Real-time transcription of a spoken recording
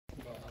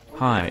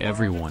Hi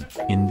everyone,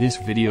 in this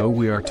video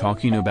we are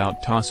talking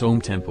about Ta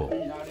Som Temple.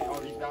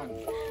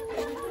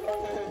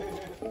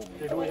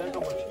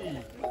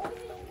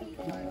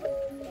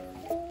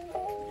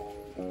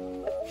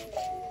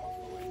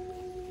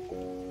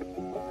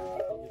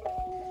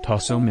 Ta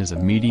Som is a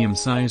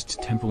medium-sized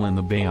temple in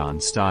the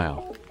Bayon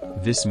style.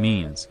 This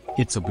means,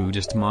 it's a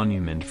Buddhist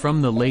monument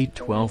from the late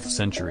 12th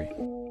century.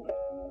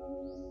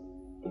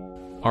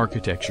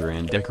 Architecture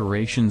and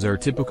decorations are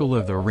typical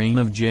of the reign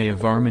of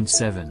Jayavarman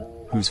VII,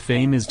 whose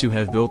fame is to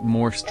have built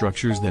more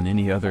structures than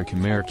any other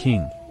Khmer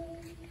king.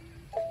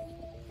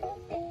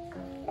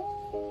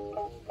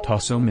 Ta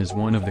Som is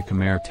one of the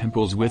Khmer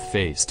temples with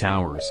face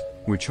towers,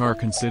 which are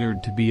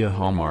considered to be a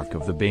hallmark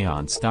of the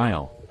Bayon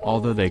style,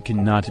 although they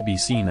cannot be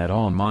seen at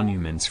all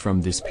monuments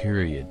from this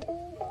period.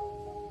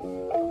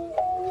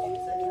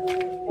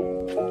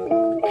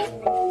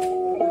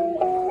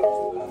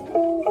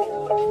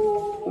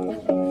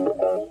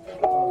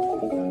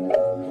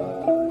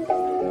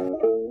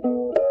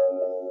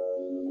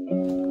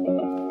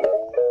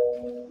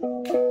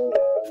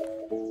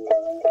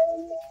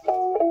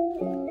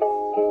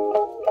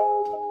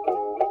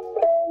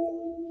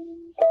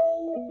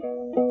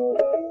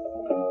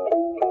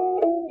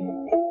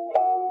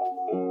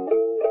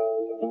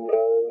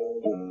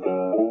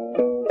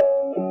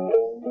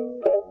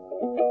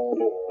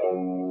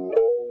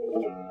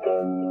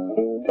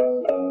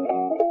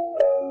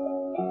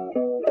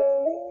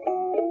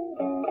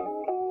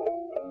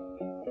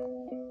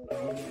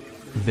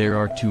 There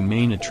are two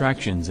main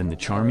attractions in the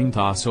charming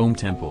Ta Som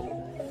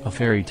Temple. A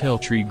fairy tale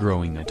tree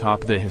growing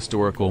atop the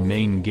historical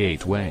main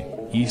gateway,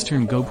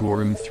 Eastern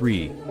Gopuram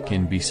 3,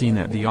 can be seen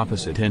at the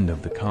opposite end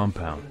of the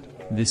compound,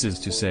 this is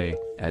to say,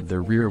 at the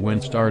rear when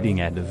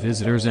starting at the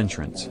visitor's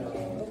entrance.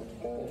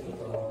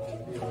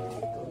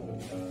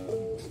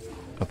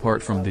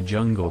 Apart from the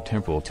jungle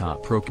temple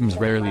top Prokham's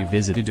rarely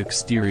visited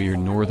exterior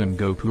northern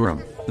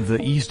Gopuram,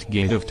 the east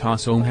gate of Ta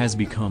Som has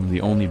become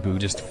the only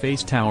Buddhist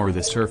face tower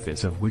the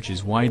surface of which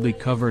is widely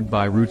covered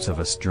by roots of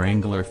a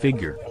strangler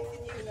figure.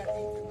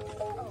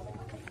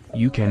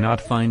 You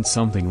cannot find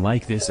something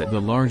like this at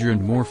the larger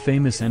and more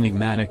famous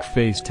enigmatic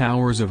face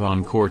towers of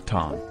Angkor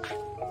Thom.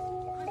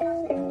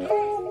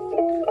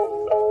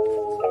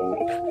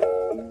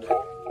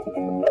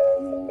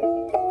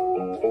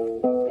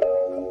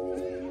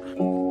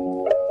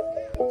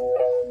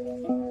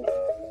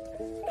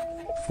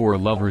 For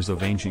lovers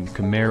of ancient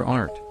Khmer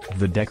art,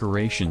 the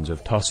decorations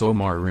of Ta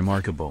Som are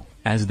remarkable,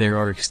 as there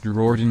are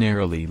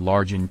extraordinarily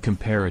large and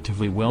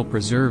comparatively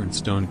well-preserved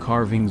stone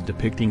carvings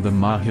depicting the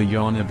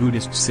Mahayana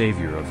Buddhist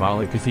savior of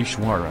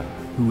Avalokiteshvara,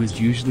 who is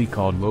usually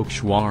called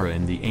Lokeshwara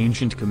in the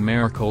ancient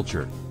Khmer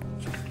culture.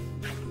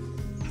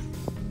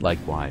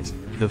 Likewise,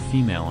 the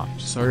female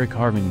Apsara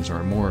carvings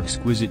are more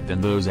exquisite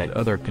than those at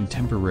other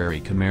contemporary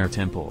Khmer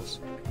temples.